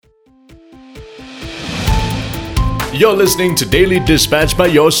You're listening to Daily Dispatch by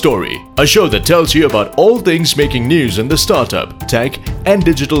Your Story, a show that tells you about all things making news in the startup, tech, and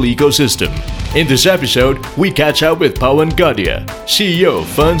digital ecosystem. In this episode, we catch up with Pawan Gadia, CEO of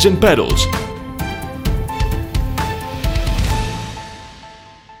Ferns and Petals.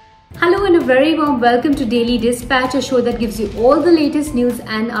 Hello and a very warm welcome to Daily Dispatch, a show that gives you all the latest news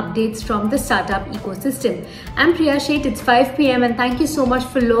and updates from the startup ecosystem. I'm Priya Sheth, it's 5 p.m. and thank you so much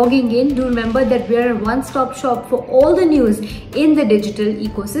for logging in. Do remember that we're a one-stop shop for all the news in the digital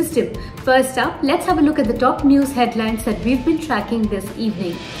ecosystem. First up, let's have a look at the top news headlines that we've been tracking this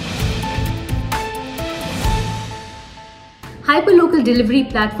evening. Hyperlocal delivery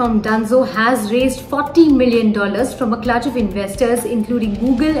platform Dunzo has raised $40 million from a clutch of investors including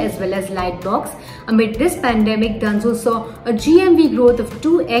Google as well as Lightbox. Amid this pandemic, Dunzo saw a GMV growth of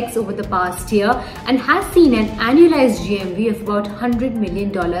 2x over the past year and has seen an annualized GMV of about $100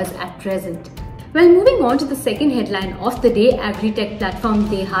 million at present. Well, moving on to the second headline of the day, agri-tech platform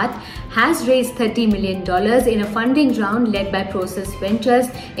DeHaat has raised $30 million in a funding round led by Process Ventures.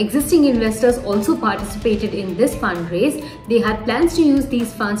 Existing investors also participated in this fundraise. DeHaat plans to use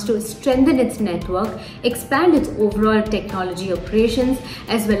these funds to strengthen its network, expand its overall technology operations,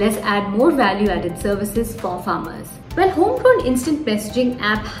 as well as add more value-added services for farmers. Well, homegrown instant messaging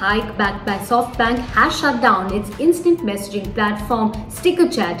app Hike, backed by SoftBank, has shut down its instant messaging platform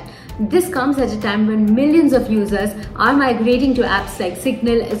StickerChat. This comes at a time when millions of users are migrating to apps like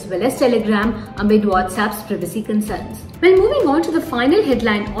Signal as well as Telegram amid WhatsApp's privacy concerns. Well, moving on to the final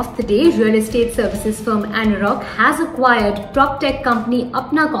headline of the day, real estate services firm Anurag has acquired PropTech company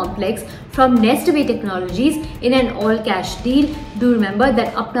Apna Complex from Nestaway Technologies in an all-cash deal. Do remember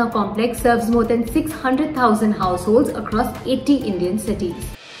that Apna Complex serves more than 600,000 households across 80 Indian cities.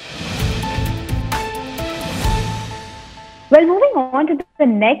 Well, moving on to the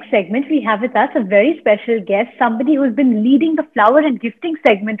next segment, we have with us a very special guest, somebody who's been leading the flower and gifting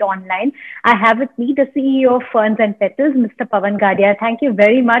segment online. I have with me the CEO of Ferns and Petals, Mr. Pawan Gadia. Thank you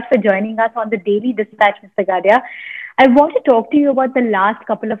very much for joining us on the Daily Dispatch, Mr. Gadia. I want to talk to you about the last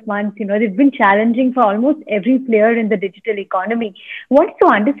couple of months. They've been challenging for almost every player in the digital economy. I wanted to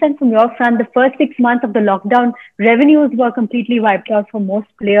understand from your front, the first 6 months of the lockdown, revenues were completely wiped out for most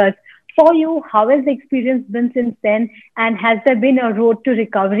players. For you, how has the experience been since then, and has there been a road to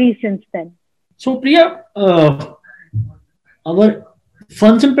recovery since then? So, Priya, our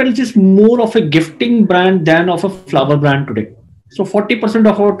Ferns and Petals is more of a gifting brand than of a flower brand today. So, 40%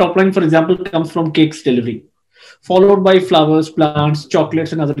 of our top line, for example, comes from cakes delivery, followed by flowers, plants,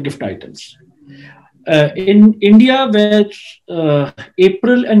 chocolates, and other gift items. In India, where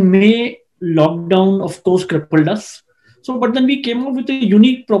April and May lockdown, of course, crippled us. So, but then we came up with a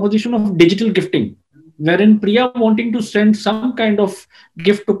unique proposition of digital gifting, wherein Priya wanting to send some kind of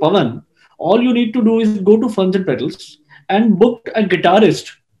gift to Pawan, all you need to do is go to Ferns and Petals and book a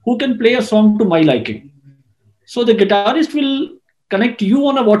guitarist who can play a song to my liking. So the guitarist will connect you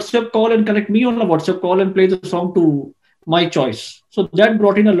on a WhatsApp call and connect me on a WhatsApp call and play the song to my choice. So that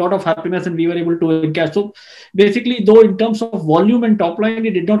brought in a lot of happiness and we were able to encash. So basically, though in terms of volume and top line,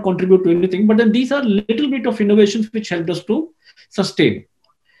 it did not contribute to anything. But then these are little bit of innovations which helped us to sustain.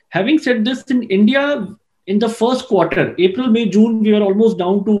 Having said this, in India, in the first quarter, April, May, June, we were almost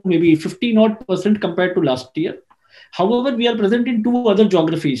down to maybe 50% compared to last year. However, we are present in two other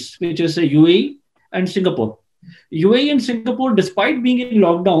geographies, which is UAE and Singapore. UAE and Singapore, despite being in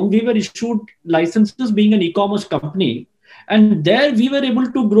lockdown, we were issued licenses being an e-commerce company. And there we were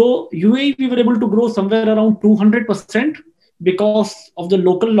able to grow, UAE, we were able to grow somewhere around 200% because of the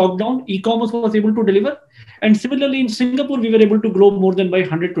local lockdown. E-commerce was able to deliver. And similarly in Singapore, we were able to grow more than by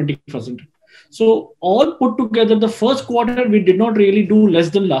 120%. So all put together, the first quarter, we did not really do less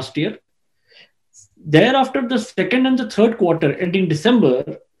than last year. Thereafter, the second and the third quarter, ending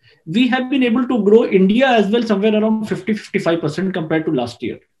December, we have been able to grow India as well somewhere around 50-55% compared to last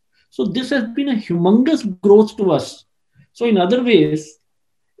year. So this has been a humongous growth to us. So in other ways,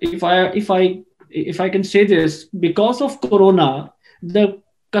 if I can say this, because of Corona, the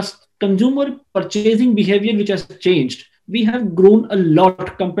consumer purchasing behavior which has changed, we have grown a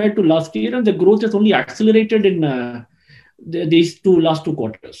lot compared to last year, and the growth has only accelerated in these last two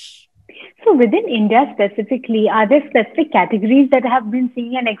quarters. So within India specifically, are there specific categories that have been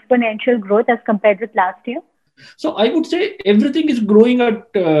seeing an exponential growth as compared with last year? So I would say everything is growing at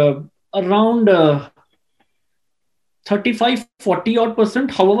around 35-40%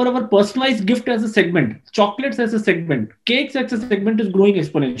 However, our personalized gift as a segment, chocolates as a segment, cakes as a segment is growing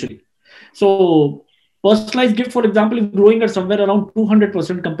exponentially. So personalized gift, for example, is growing at somewhere around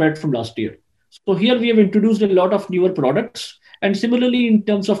 200% compared from last year. So here we have introduced a lot of newer products. And similarly, in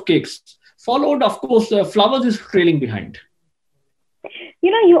terms of cakes, Followed, of course, flowers is trailing behind.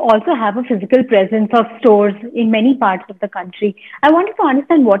 You also have a physical presence of stores in many parts of the country. I wanted to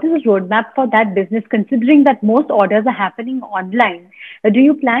understand what is the roadmap for that business, considering that most orders are happening online. Do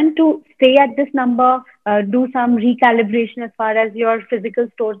you plan to stay at this number, do some recalibration as far as your physical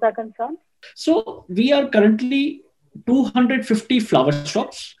stores are concerned? So we are currently 250 flower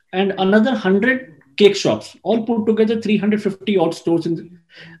shops and another 100 cake shops, all put together 350 odd stores in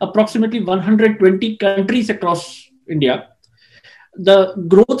approximately 120 countries across India. The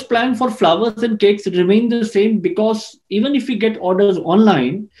growth plan for flowers and cakes remain the same because even if we get orders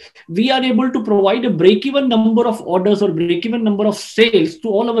online, we are able to provide a break-even number of orders or break-even number of sales to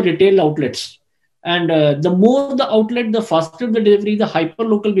all our retail outlets. And the more the outlet, the faster the delivery, the hyper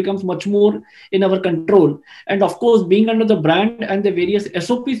local becomes much more in our control. And of course, being under the brand and the various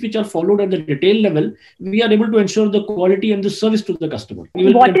SOPs which are followed at the retail level, we are able to ensure the quality and the service to the customer.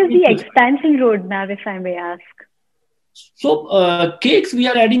 What is the expansion roadmap, if I may ask? So cakes, we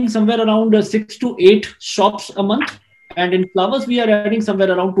are adding somewhere around 6 to 8 shops a month. And in flowers, we are adding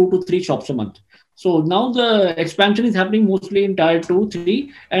somewhere around 2 to 3 shops a month. So now the expansion is happening mostly in tier 2,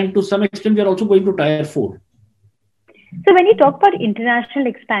 3, and to some extent, we are also going to tier 4. So when you talk about international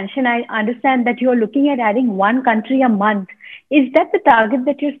expansion, I understand that you are looking at adding one country a month. Is that the target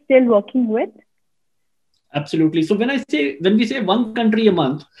that you're still working with? Absolutely. So when we say one country a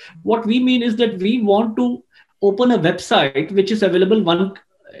month, what we mean is that we want to open a website which is available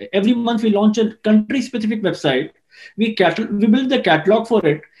every month. We launch a country specific website. We build the catalog for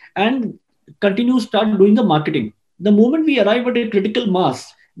it and start doing the marketing. The moment we arrive at a critical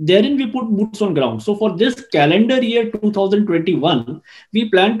mass, therein we put boots on ground. So for this calendar year 2021, we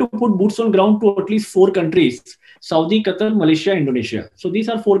plan to put boots on ground to at least 4 countries: Saudi, Qatar, Malaysia, Indonesia. So these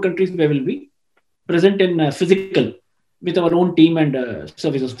are 4 countries where we will be present in physical with our own team and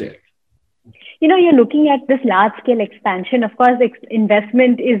services there. You're looking at this large scale expansion. Of course,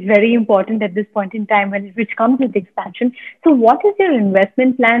 investment is very important at this point in time, which comes with expansion. So what is your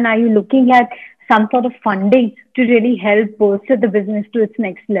investment plan? Are you looking at some sort of funding to really help bolster the business to its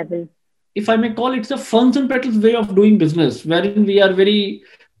next level? If I may call it, it's a Ferns and Petals way of doing business, wherein we are very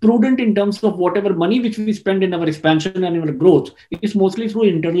prudent in terms of whatever money which we spend in our expansion and our growth. It is mostly through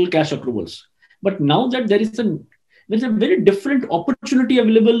internal cash accruals. But now that there's a very different opportunity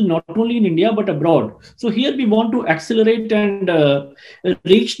available, not only in India, but abroad. So here we want to accelerate and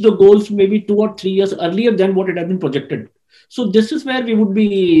reach the goals maybe 2 or 3 years earlier than what it had been projected. So this is where we would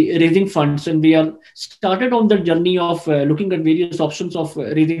be raising funds, and we are started on the journey of looking at various options of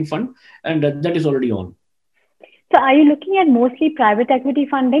raising fund, and that is already on. So are you looking at mostly private equity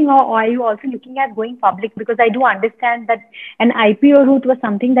funding, or are you also looking at going public? Because I do understand that an IPO route was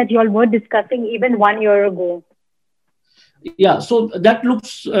something that you all were discussing even 1 year ago. Yeah, so that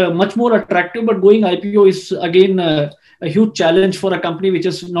looks much more attractive, but going IPO is again a huge challenge for a company which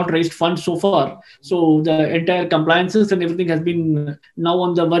has not raised funds so far. So the entire compliances and everything has been now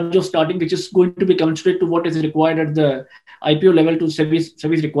on the verge of starting, which is going to be commensurate to what is required at the IPO level to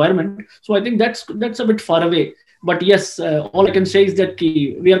SEBI's requirement. So I think that's a bit far away. But yes, all I can say is that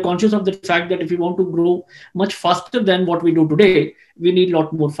we are conscious of the fact that if we want to grow much faster than what we do today, we need a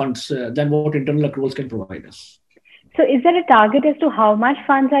lot more funds than what internal accruals can provide us. So is there a target as to how much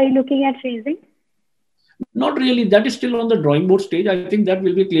funds are you looking at raising? Not really. That is still on the drawing board stage. I think that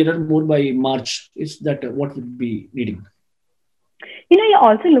will be clearer more by March. Is that what would be needing? You're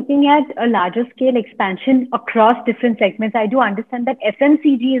also looking at a larger scale expansion across different segments. I do understand that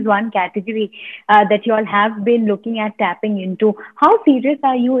FMCG is one category that you all have been looking at tapping into. How serious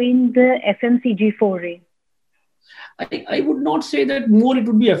are you in the FMCG foray? I would not say that more it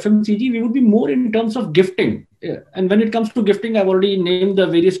would be FMCG. We would be more in terms of gifting. And when it comes to gifting, I've already named the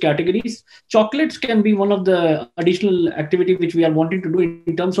various categories. Chocolates can be one of the additional activity which we are wanting to do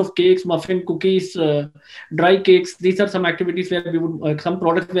in terms of cakes, muffin, cookies, dry cakes. These are some activities where we would, some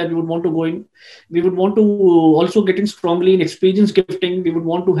products where we would want to go in. We would want to also get in strongly in experience gifting. We would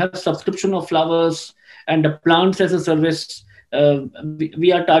want to have subscription of flowers and plants as a service.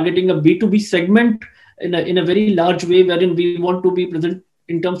 We are targeting a B2B segment in a very large way, wherein we want to be present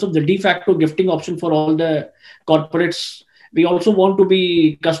in terms of the de facto gifting option for all the corporates. We also want to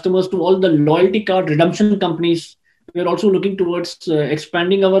be customers to all the loyalty card redemption companies. We are also looking towards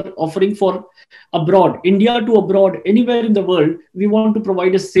expanding our offering for abroad, India to abroad, anywhere in the world. We want to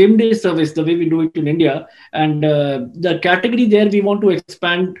provide a same day service the way we do it in India. And the category there, we want to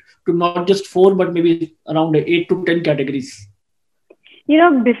expand to not just 4, but maybe around 8 to 10 categories.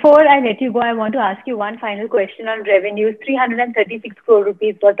 Before I let you go, I want to ask you one final question on revenues. 336 crore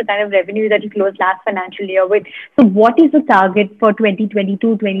rupees was the kind of revenue that you closed last financial year with. So what is the target for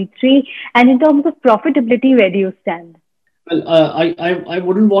 2022-23? And in terms of profitability, where do you stand? Well, I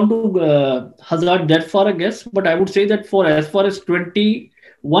wouldn't want to hazard that far a guess, but I would say that for as far as 21-22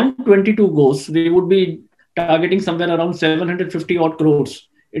 goes, we would be targeting somewhere around 750 odd crores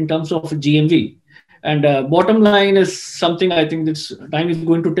in terms of GMV. And bottom line is something I think this time is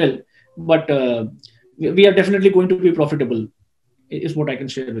going to tell. But we are definitely going to be profitable, is what I can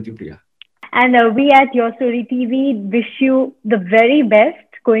share with you, Priya. And we at Your Story TV wish you the very best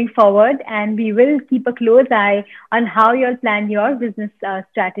going forward. And we will keep a close eye on how you'll plan your business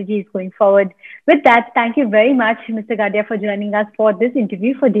strategies going forward. With that, thank you very much, Mr. Gadia, for joining us for this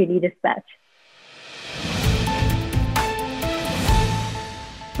interview for Daily Dispatch.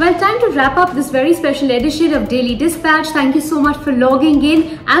 Well, time to wrap up this very special edition of Daily Dispatch. Thank you so much for logging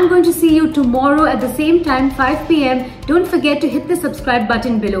in. I'm going to see you tomorrow at the same time, 5 p.m. Don't forget to hit the subscribe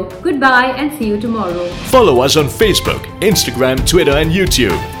button below. Goodbye and see you tomorrow. Follow us on Facebook, Instagram, Twitter and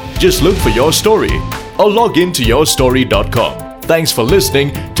YouTube. Just look for Your Story or log in to yourstory.com. Thanks for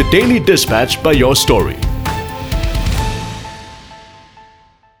listening to Daily Dispatch by Your Story.